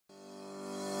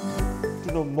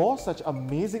To know more such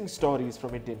amazing stories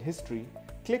from Indian history,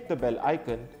 click the bell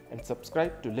icon and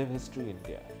subscribe to Live History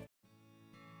India.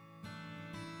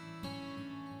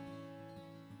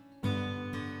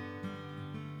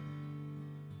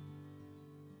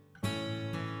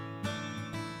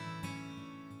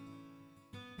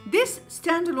 This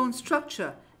standalone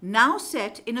structure, now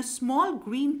set in a small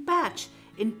green patch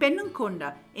in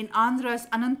Penukonda in Andhra's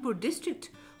Anantpur district,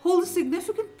 holds a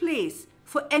significant place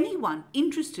for anyone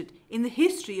interested in the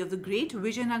history of the great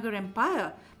Vijayanagara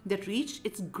Empire that reached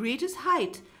its greatest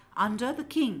height under the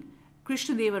king,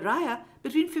 Krishna Deva Raya,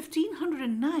 between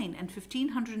 1509 and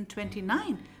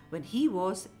 1529, when he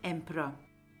was emperor.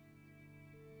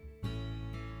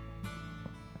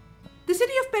 The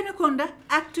city of Penukonda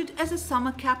acted as a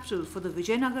summer capital for the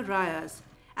Vijayanagara Rayas,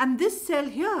 and this cell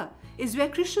here is where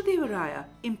Krishna Deva Raya,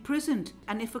 imprisoned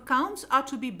and, if accounts are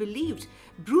to be believed,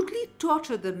 brutally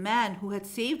tortured the man who had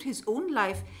saved his own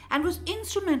life and was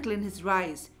instrumental in his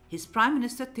rise, his Prime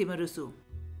Minister Timmarasu.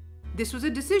 This was a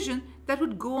decision that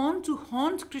would go on to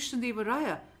haunt Krishna Deva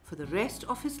Raya for the rest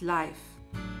of his life.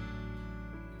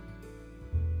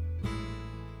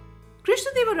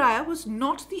 Krishna Deva Raya was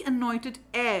not the anointed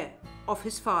heir of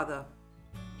his father.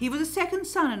 He was a second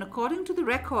son, and according to the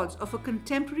records of a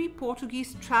contemporary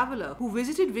Portuguese traveller who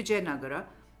visited Vijayanagara,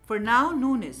 for now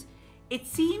known as, it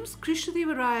seems Krishna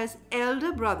Deva Raya's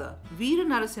elder brother,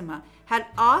 Vijayanagara, had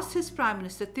asked his Prime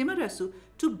Minister Timmarasu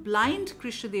to blind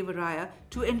Krishna Deva Raya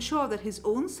to ensure that his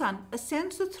own son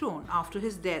ascends the throne after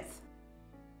his death.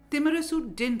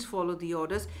 Timmarasu didn't follow the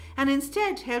orders and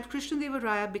instead helped Krishna Deva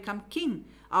Raya become king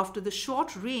after the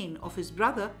short reign of his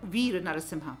brother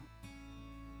Vijayanagara.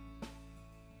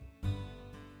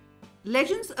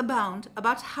 Legends abound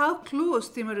about how close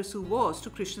Timmarasu was to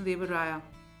Krishna Deva Raya.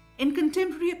 In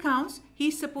contemporary accounts, he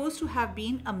is supposed to have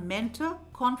been a mentor,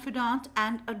 confidant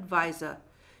and advisor.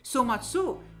 So much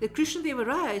so that Krishna Deva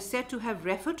Raya is said to have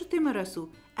referred to Timmarasu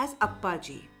as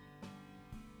Appaji.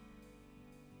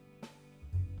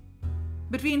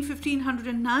 Between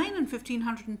 1509 and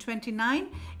 1529,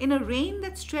 in a reign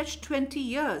that stretched 20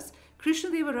 years,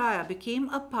 Krishna Deva Raya became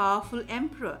a powerful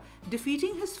emperor,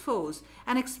 defeating his foes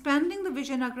and expanding the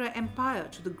Vijayanagara Empire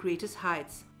to the greatest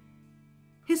heights.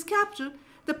 His capital,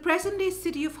 the present-day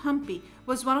city of Hampi,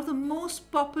 was one of the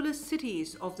most populous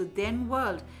cities of the then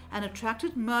world and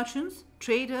attracted merchants,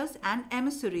 traders and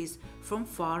emissaries from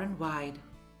far and wide.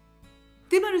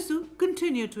 Timmarasu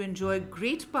continued to enjoy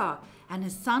great power, and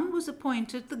his son was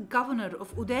appointed the governor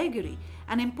of Udayagiri,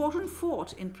 an important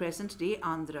fort in present-day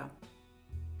Andhra.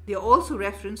 There are also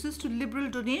references to liberal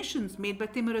donations made by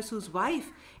Timmarasu's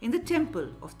wife in the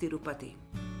temple of Tirupati.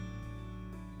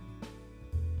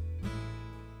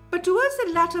 But towards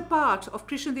the latter part of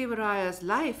Krishna Deva Raya's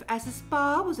life, as his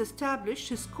power was established,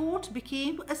 his court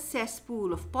became a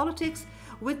cesspool of politics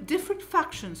with different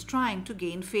factions trying to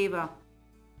gain favour.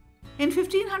 In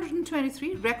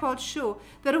 1523, records show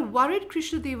that a worried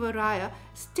Krishna Deva Raya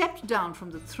stepped down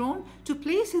from the throne to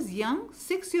place his young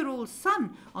 6-year-old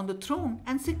son on the throne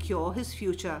and secure his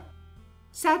future.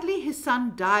 Sadly, his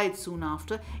son died soon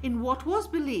after in what was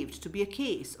believed to be a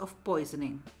case of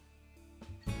poisoning.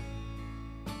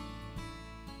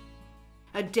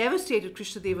 A devastated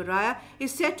Krishna Deva Raya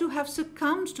is said to have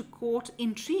succumbed to court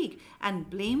intrigue and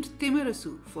blamed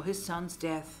Timmarasu for his son's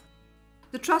death.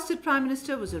 The trusted Prime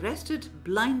Minister was arrested,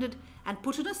 blinded and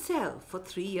put in a cell for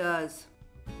 3 years.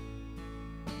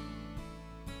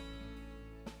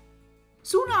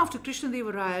 Soon after, Krishna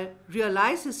Deva Raya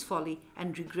realized his folly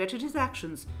and regretted his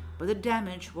actions, but the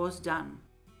damage was done.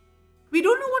 We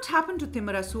don't know what happened to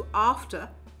Timmarasu after.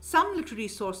 Some literary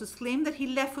sources claim that he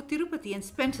left for Tirupati and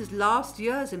spent his last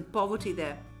years in poverty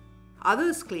there.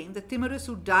 Others claim that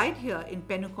Timmarasu died here in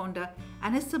Penukonda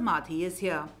and his samadhi is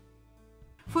here.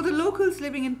 For the locals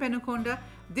living in Penukonda,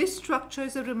 this structure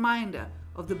is a reminder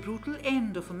of the brutal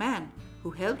end of a man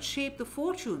who helped shape the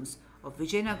fortunes of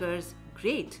Vijayanagara's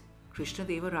great Krishna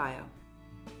Deva Raya.